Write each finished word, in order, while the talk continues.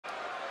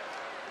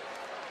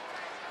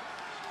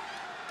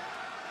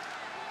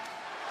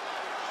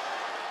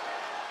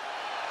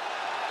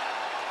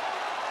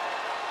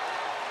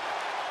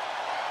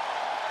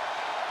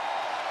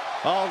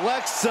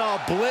Alexa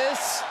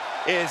Bliss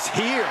is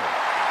here.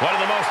 One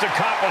of the most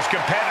accomplished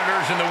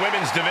competitors in the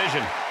women's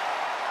division.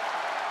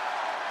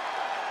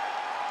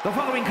 The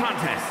following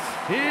contest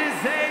is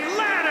a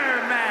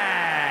ladder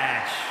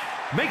match.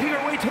 Making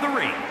her way to the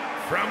ring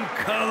from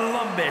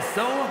Columbus,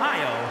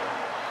 Ohio,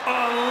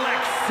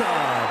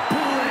 Alexa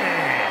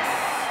Bliss.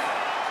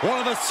 One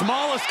of the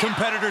smallest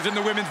competitors in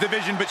the women's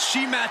division, but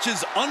she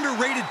matches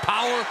underrated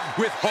power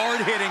with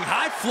hard-hitting,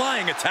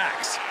 high-flying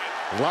attacks.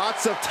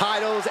 Lots of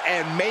titles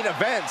and main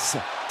events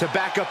to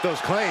back up those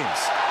claims.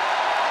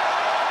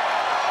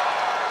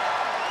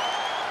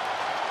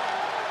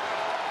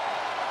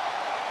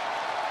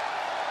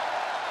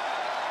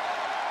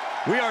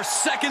 We are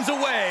seconds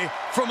away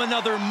from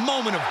another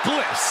moment of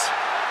bliss.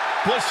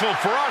 Blissful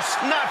for us,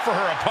 not for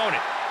her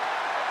opponent.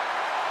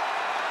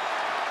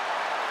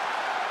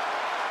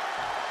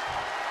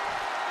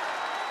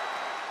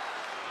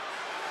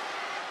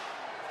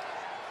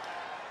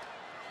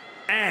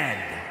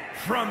 And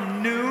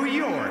from New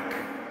York,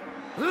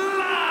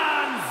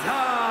 Lanza!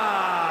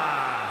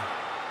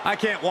 I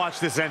can't watch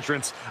this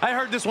entrance. I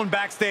heard this one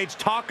backstage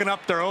talking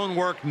up their own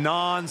work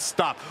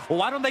non-stop. Well,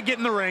 why don't they get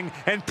in the ring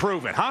and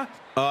prove it, huh?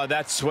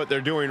 That's what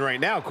they're doing right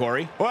now,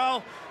 Corey.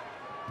 Well,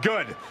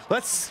 good.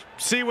 Let's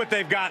see what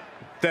they've got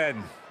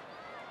then.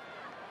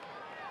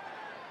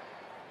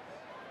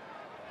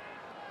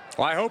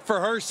 Well, I hope for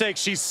her sake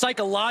she's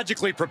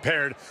psychologically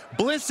prepared.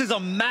 Bliss is a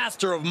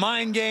master of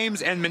mind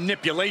games and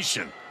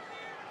manipulation.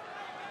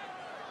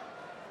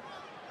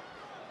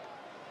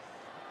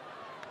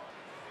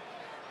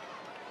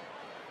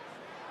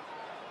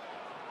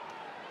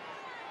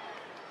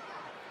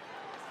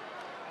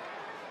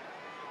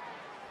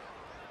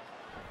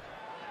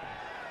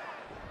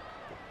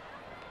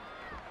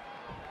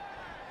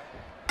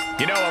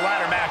 You know, a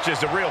ladder match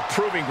is a real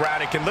proving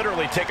ground. It can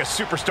literally take a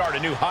superstar to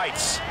new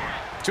heights.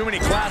 Too many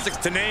classics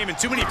to name and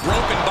too many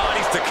broken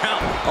bodies to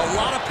count. A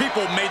lot of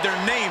people made their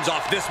names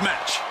off this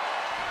match.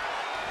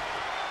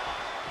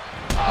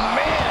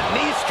 Man,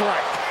 knee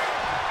strike.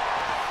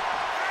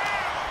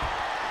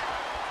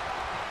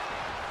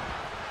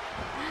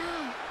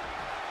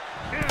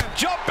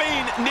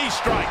 Jumping knee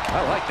strike.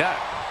 I like that.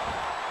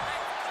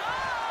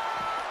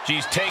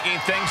 She's taking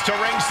things to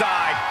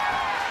ringside.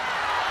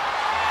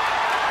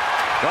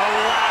 The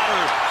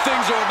ladder.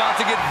 Things are about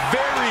to get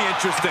very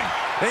interesting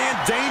and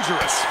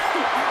dangerous.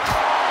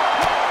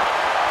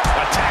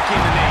 Attacking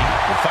the knee.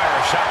 You fire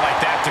a shot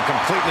like that to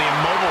completely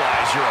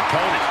immobilize your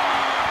opponent.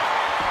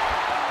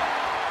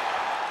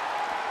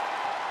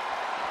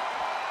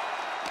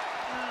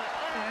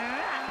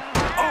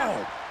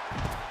 Oh!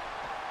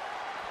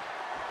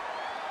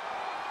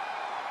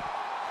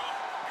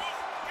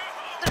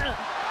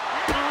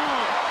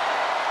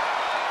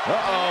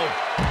 Uh-oh.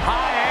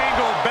 High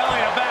angle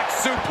belly to back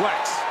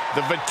suplex.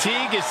 The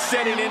fatigue is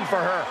setting in for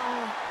her.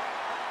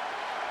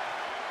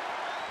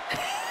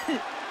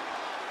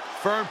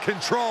 Firm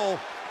control.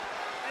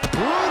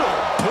 Brutal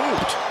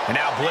boot. And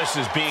now Bliss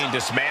is being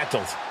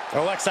dismantled.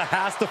 Alexa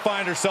has to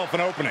find herself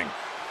an opening.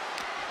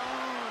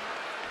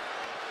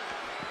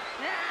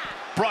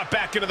 Brought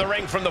back into the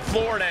ring from the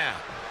floor now.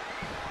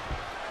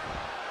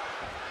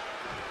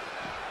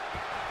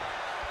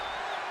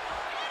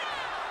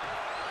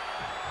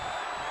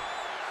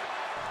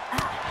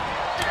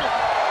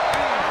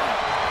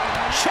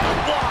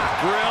 Chop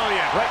block.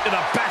 Brilliant. Right to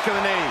the back of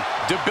the knee.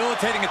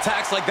 Debilitating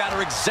attacks like that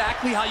are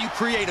exactly how you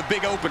create a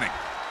big opening.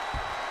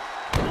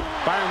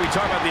 Byron, we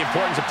talk about the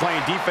importance of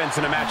playing defense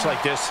in a match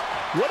like this.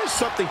 What is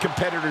something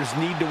competitors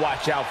need to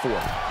watch out for?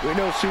 We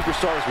know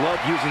superstars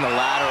love using the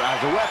ladder as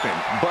a weapon,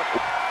 but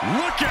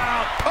Look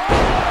out! Oh,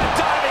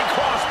 diving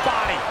cross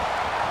body.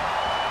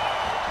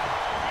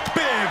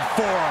 Big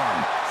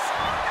forearm.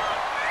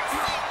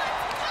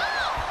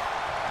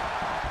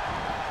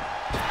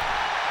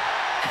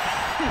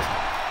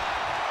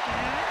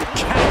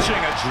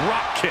 Catching a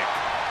drop kick.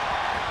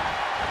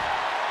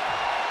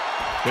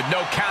 With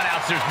no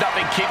countouts, there's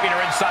nothing keeping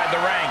her inside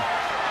the ring.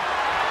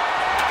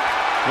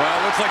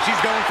 Well, looks like she's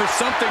going for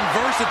something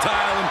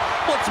versatile, and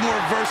what's more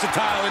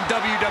versatile in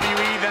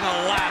WWE than a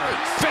ladder?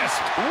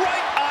 Fist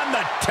right on the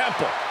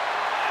temple.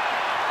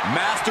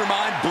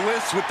 Mastermind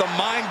Bliss with the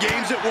mind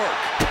games at work.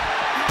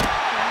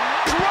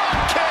 Drop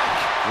kick.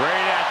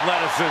 Great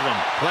athleticism.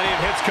 Plenty of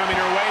hits coming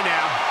her way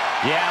now.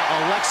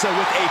 yeah, Alexa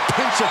with a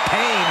pinch of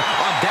pain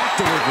on that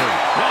delivery.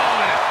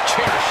 Oh, and a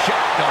chair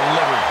shot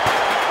delivered.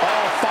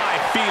 All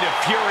 5 feet of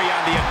fury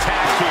on the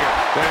attack here.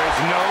 There's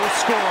no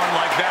scorn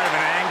like that of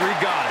an angry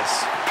goddess.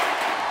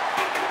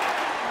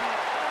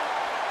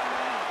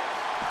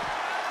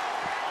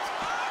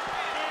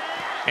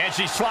 And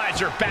she slides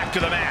her back to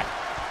the mat.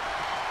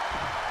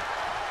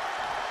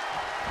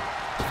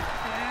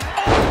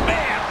 Oh,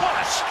 man, what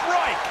a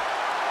strike!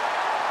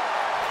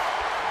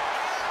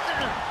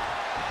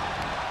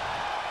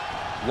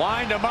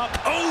 Wind him up.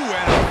 Oh,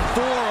 and a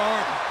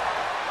forearm.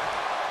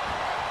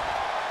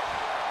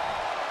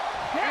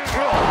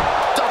 Oh,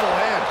 double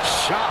hand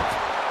chop.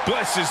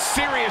 Bliss is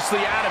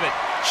seriously out of it.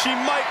 She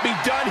might be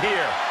done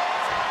here.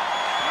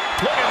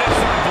 Look at this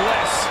on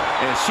Bliss.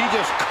 And goodness, she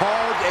just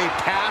carved a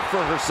path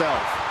for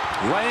herself.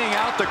 Laying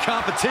out the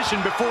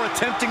competition before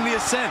attempting the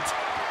ascent.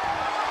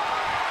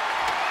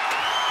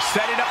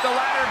 Setting up the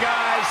ladder,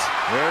 guys.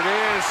 There it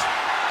is.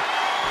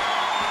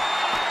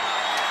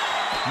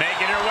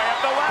 Making her way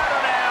up the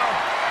ladder now.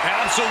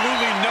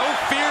 Absolutely no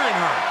fear in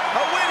her.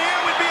 A win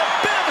here would be a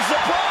bit of a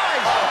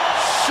surprise.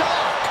 Oh,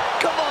 shock.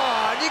 Come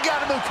on, you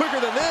got to move quicker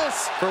than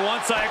this. For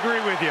once, I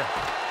agree with you.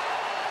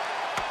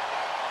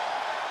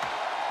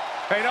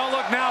 Hey, don't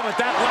look now, but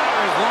that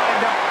ladder is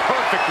lined up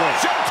perfectly.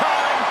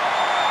 Showtime!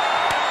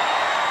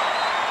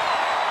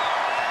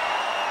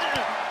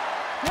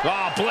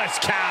 Oh, Bliss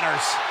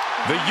counters.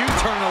 The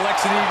U-turn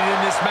Alexa needed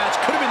in this match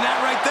could have been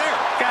that right there.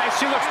 Guys,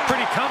 she looks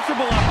pretty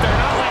comfortable up there.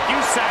 Not like you,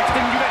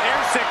 Saxton. You got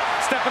air sick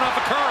stepping off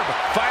a curb.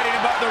 Fighting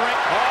above the ring.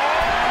 Oh,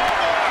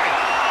 boy!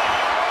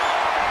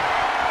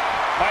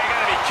 Oh, you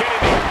gotta be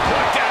kidding me.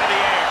 Plucked out of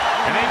the air.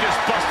 And they just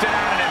busted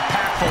out an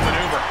impactful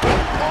maneuver.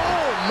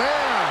 Oh,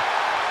 man.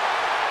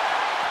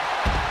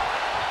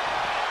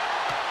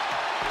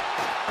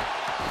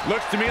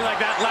 Looks to me like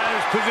that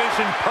ladder's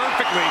positioned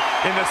perfectly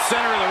in the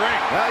center of the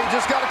ring. Now you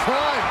just got to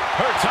climb.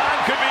 Her time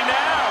could be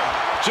now.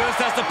 Just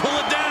has to pull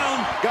it down.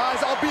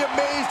 Guys, I'll be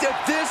amazed if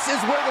this is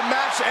where the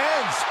match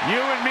ends.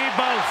 You and me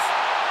both.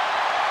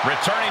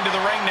 Returning to the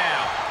ring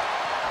now.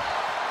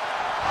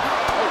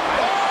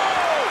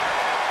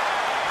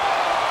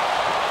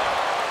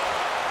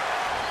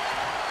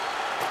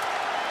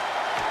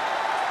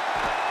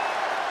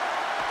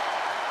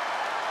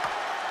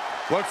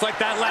 Looks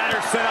like that ladder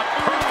set up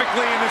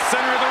perfectly in the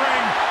center of the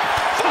ring.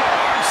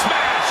 Forearm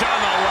smash on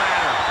the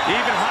ladder.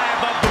 Even high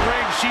above the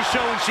ring, she's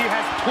showing she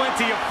has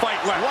plenty of fight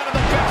left. One of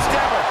the best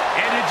ever.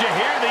 And did you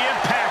hear the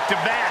impact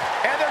of that?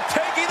 And they're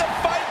taking the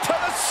fight to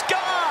the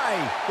sky.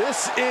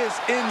 This is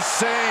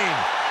insane.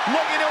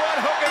 Looking to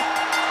unhook it.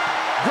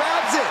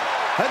 Grabs it.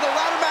 And the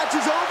ladder match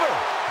is over.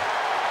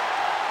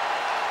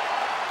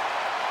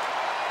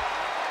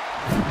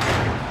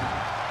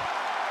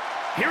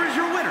 Here is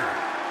your winner,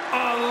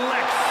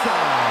 Alexa.